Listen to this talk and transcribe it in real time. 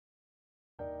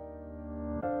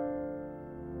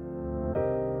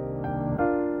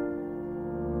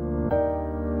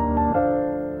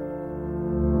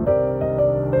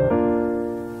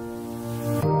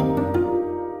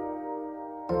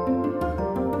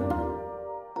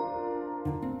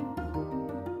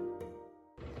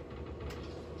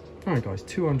Alright guys,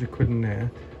 200 quid in there.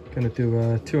 Gonna do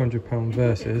a £200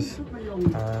 versus.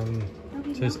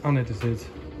 So it's unedited.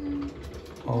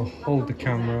 I'll hold the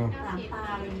camera,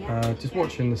 just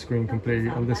watching the screen completely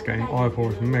on this game, Eye of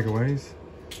Horus Megaways.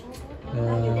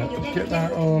 Get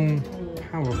that on.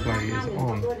 Power play is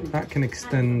on. That can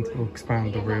extend or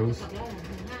expand the reels.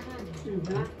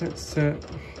 Let's set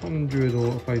 100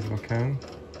 autoplays if I can.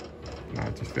 No,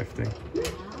 just 50.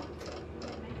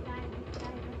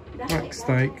 Max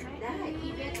stake.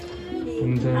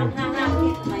 And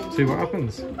see what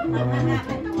happens.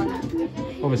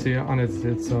 Obviously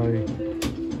unedited, so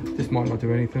this might not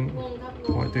do anything.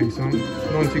 Might do something.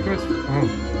 90 quid. Oh.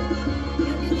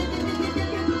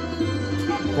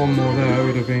 One more there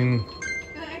would have been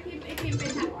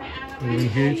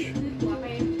huge.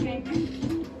 Okay.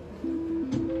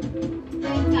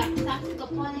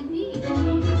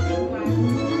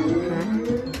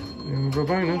 And a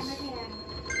bonus.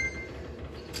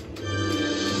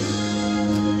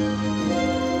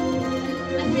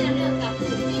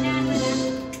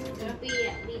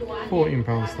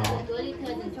 £14 start.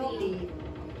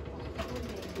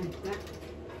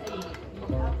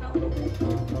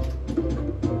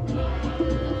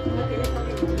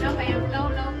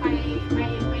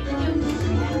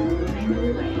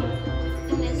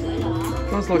 I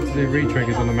just like to do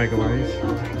re-triggers on the Megaways.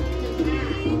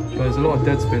 There's a lot of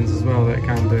dead spins as well that it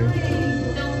can do.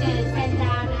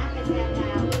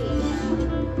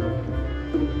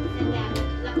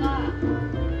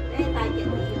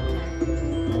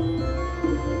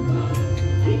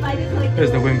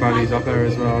 There's the win values up there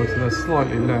as well, so they're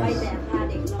slightly less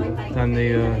than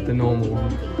the normal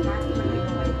one.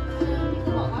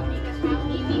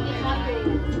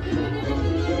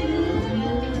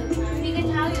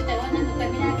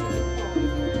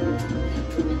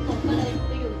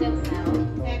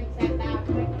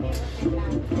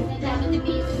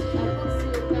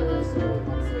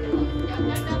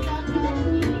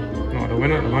 Not a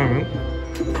winner at the moment.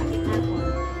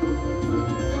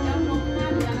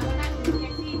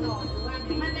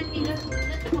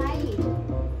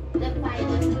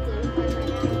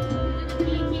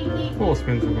 Four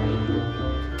spins at the moment.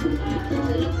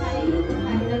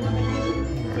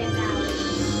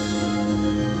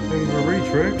 Things for a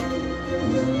re-trick.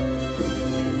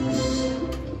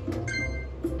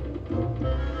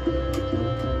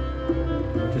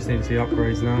 Just need to see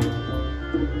upgrades now.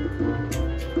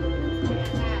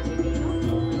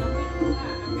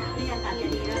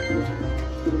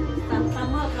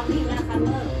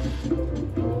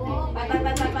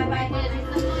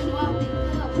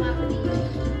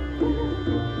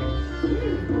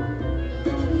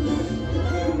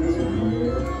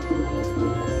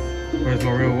 Where's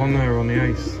my real one there on the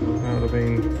ace? That would have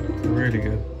been really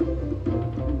good.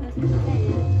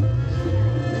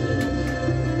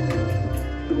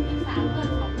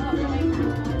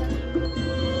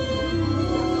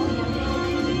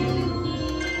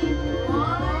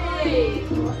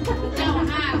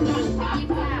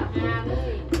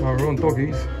 Well, we're on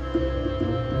doggies.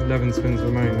 11 spins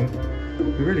remaining.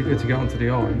 It'd be really good to get onto the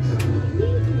eyes.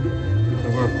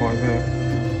 They're worth quite a bit.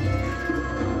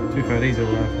 To be fair, these are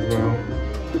worth as well.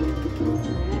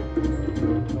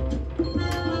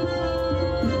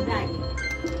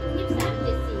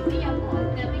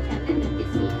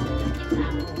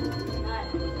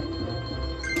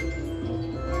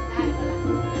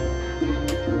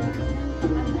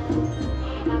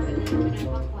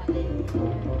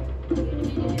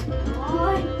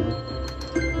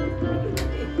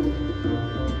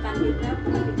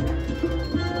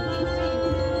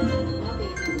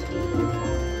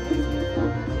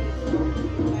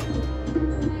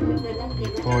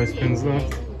 Five spins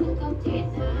left.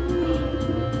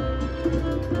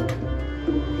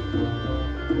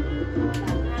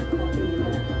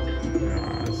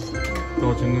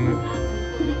 Dodging, isn't it?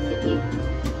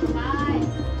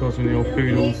 Dodging the old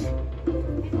poodles.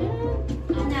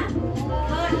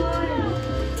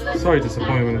 So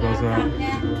disappointed when it does that.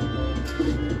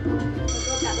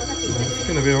 It's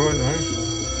going to be alright though.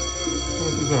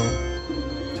 What was that?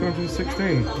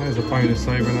 216. There's a bonus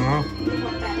saver and a half.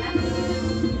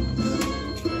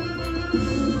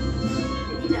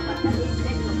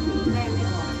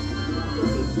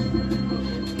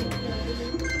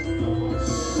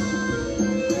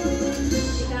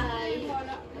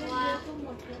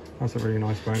 That's a really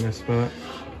nice bonus, but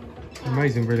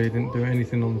amazing really didn't do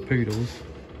anything on the poodles.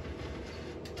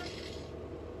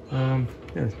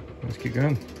 Yeah, let's keep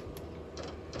going.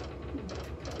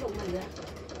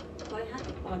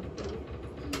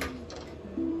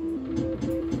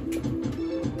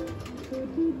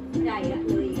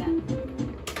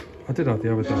 I did have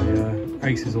the other day,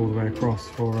 aces all the way across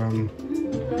for 200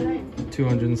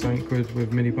 and something quid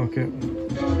with mini bucket.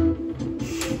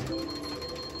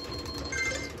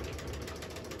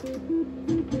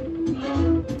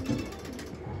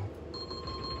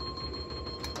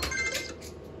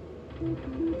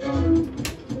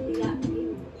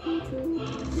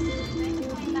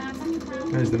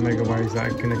 There's the Megaways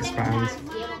that can expand.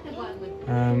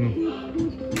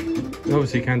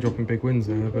 Obviously you can drop in big wins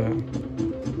there, but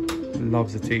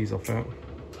loves the tees off it.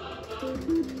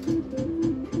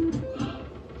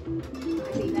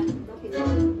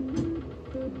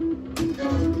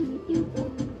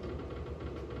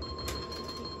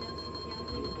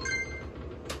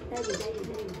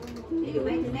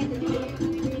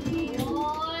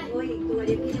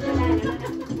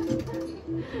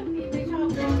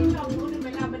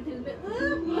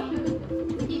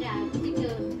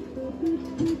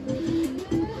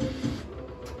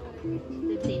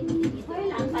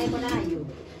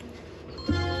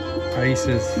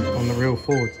 Aces on the real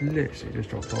forwards literally just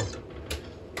dropped off.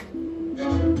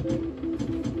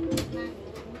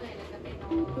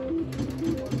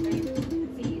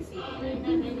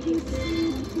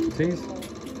 Tees?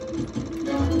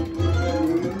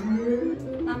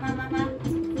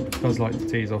 Does like to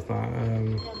tease off that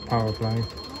power play.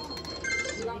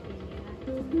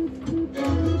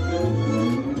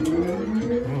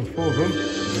 Oh, 4 of them.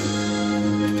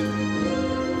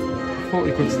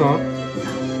 40 quid start.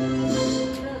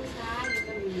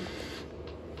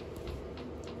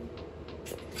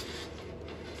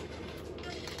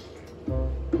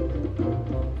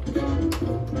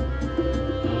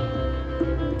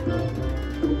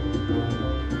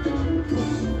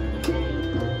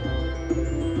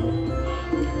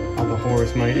 Other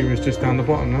Horus mate, he was just down the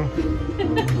bottom now.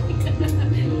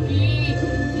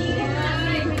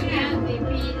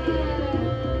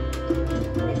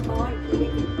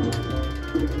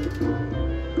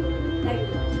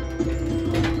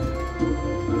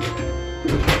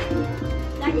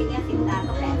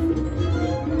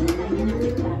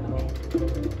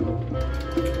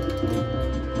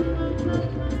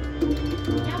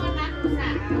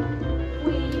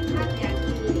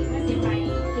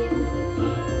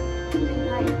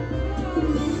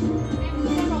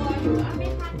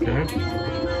 Okay.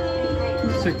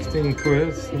 16 quid.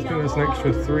 I think that's an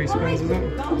extra 3 spins, is it?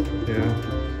 Yeah.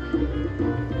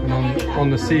 And on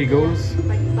the seagulls,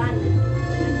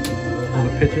 on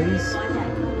the pigeons.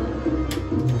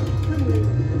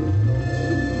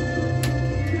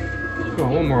 Got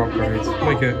one more upgrade.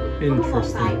 Make it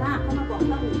interesting.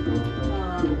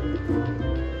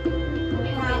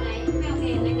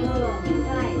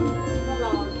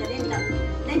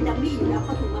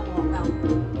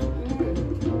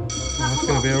 That's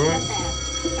gonna be alright.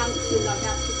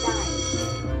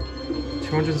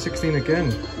 216 again.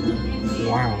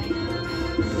 Wow.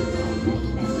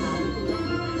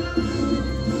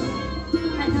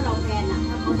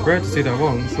 It's rare to see that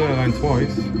once, let alone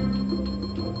twice.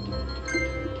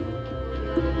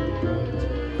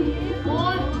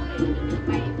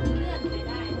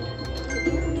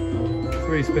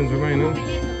 Three spins remaining.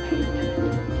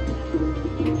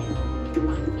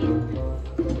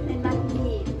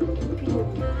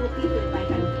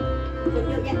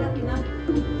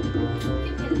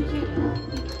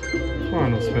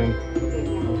 Final spin.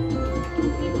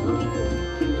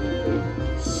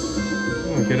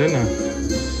 Oh, get in there.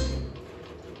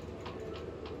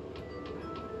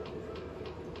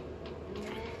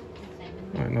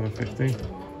 Right, another 50.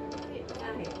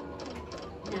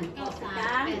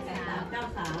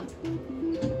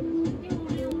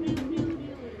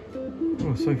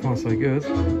 Oh, so far so good.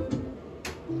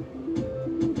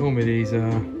 Normally these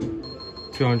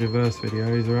 200 verse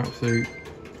videos are absolute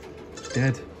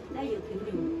dead.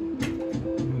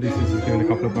 At least this is giving a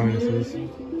couple of bonuses.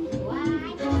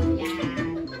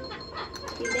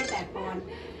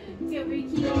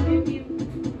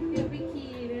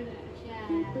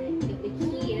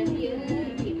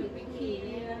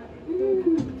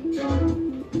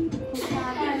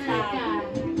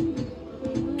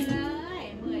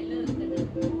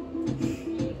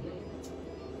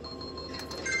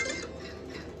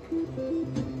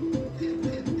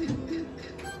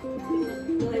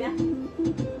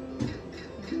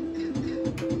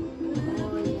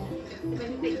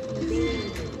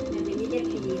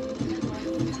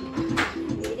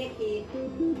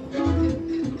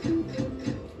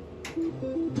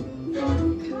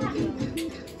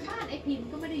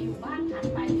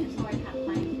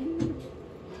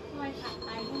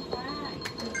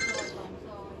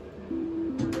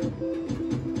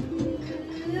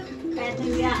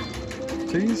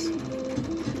 Tees.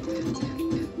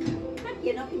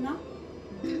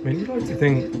 mean, you'd like to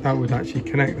think that would actually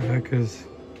connect there, because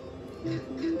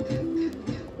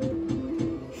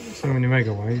so many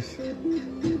Megaways.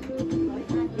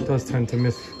 It does tend to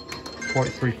miss quite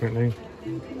frequently.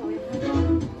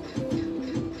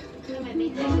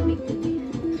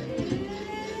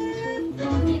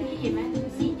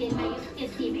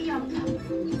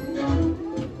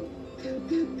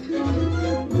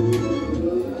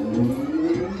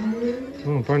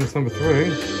 Oh, bonus number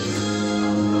 3.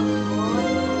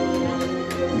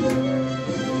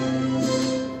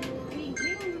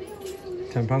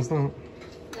 £10 that.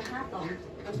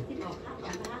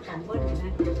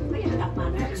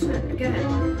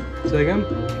 Say again?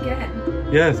 Again?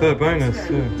 Yeah, third bonus.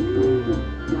 Yeah.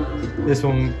 This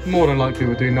one more than likely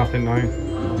will do nothing though.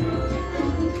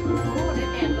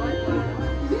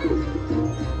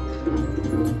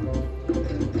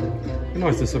 Be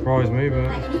nice to surprise me, but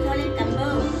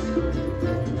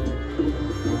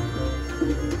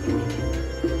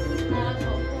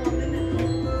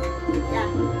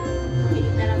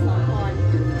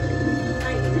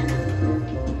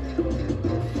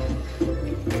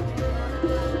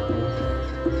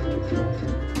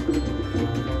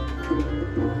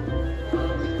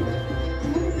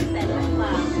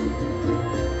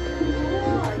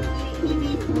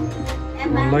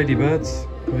on Ladybirds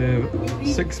with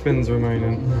 6 spins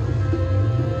remaining.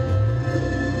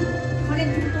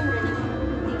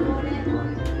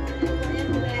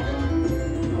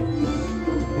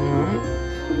 Alright.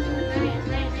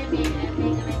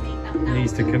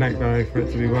 Needs to connect though for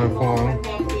it to be worthwhile.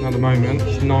 At the moment,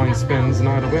 it's 9 spins and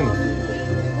I had a win.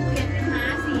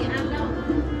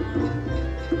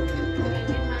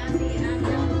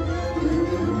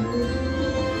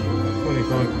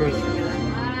 25 quid.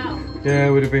 Yeah,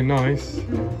 it would have been nice,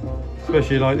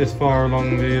 especially like this far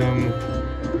along the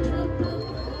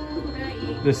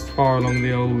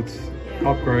old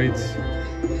upgrades.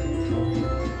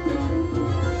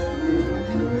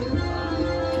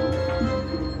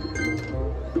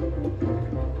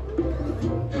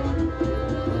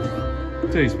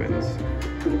 Two spins.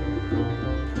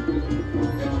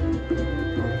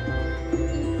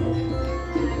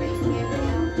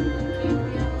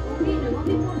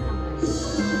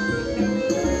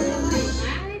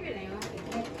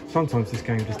 Sometimes this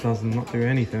game just does not do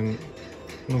anything.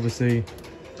 And obviously,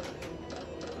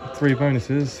 3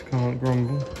 bonuses, can't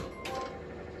grumble.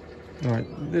 Alright,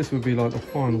 this would be like the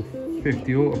final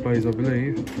 50 autoplays, I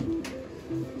believe.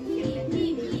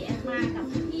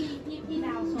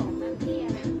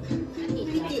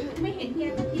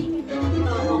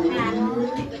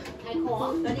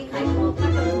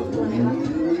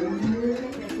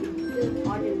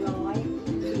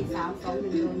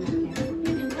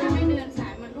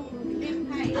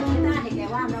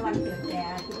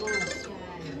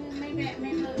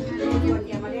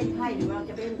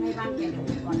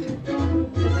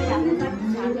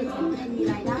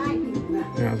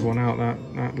 Yeah, there's one out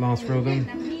that last reel then.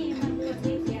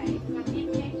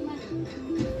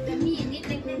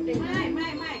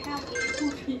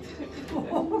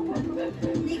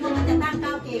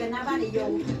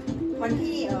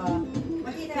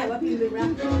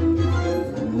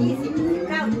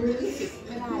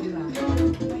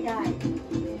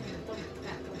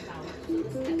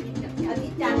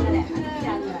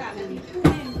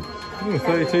 Oh,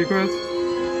 32 quid.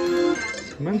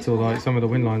 Mental, like some of the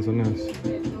win lines on this.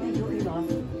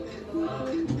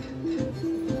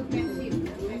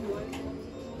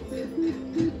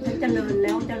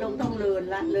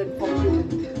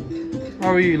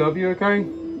 How are you, love? You okay?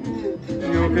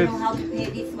 You all good? I don't know how to pay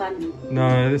this one.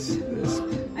 No, this.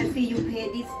 I see you pay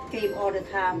this game all the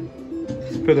time.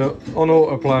 Just put it on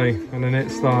autoplay and then it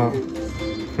start.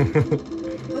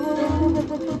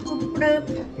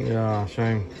 Yeah,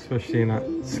 shame, especially in that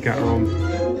scatter on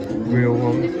real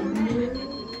one.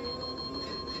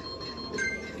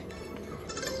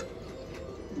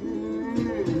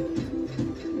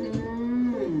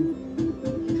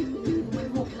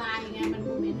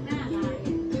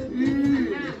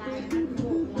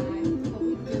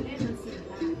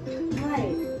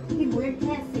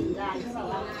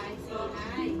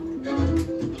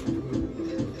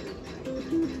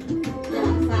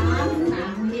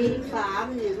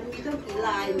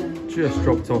 Just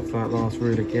dropped off that last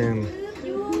reel again.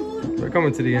 We're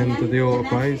coming to the end of the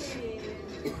autoplays.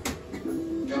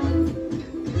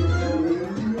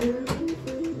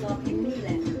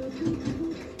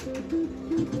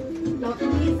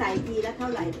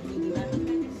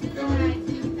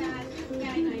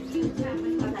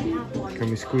 Can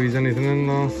we squeeze anything in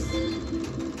last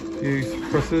few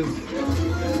presses?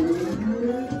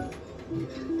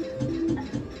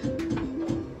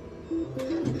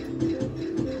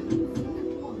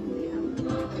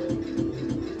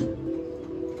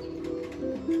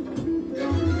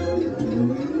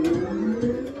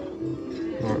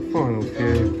 final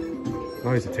few.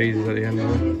 Loads of teasers at the end there.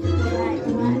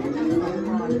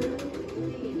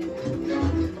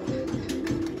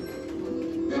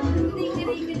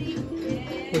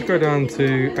 Let's go down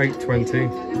to 820. A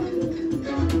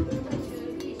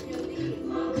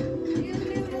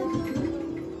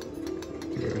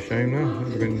bit of a shame there. That would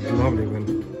have been a lovely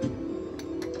win.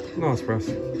 Nice press.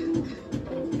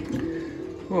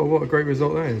 Well, what a great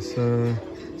result that is.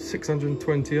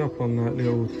 620 up on that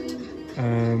little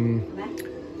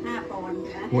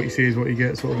what you see is what you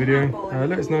get sort of video.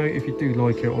 Let us know if you do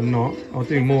like it or not. I'll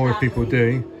do more if people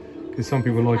do, because some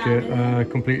people like it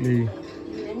completely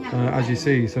as you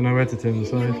see, so no editing,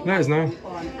 so let us know.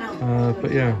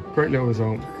 But yeah, great little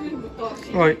result.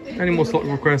 Right, any more slot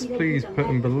requests, please put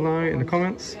them below in the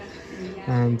comments,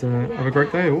 and have a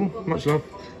great day all. Much love.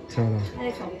 Ta-da.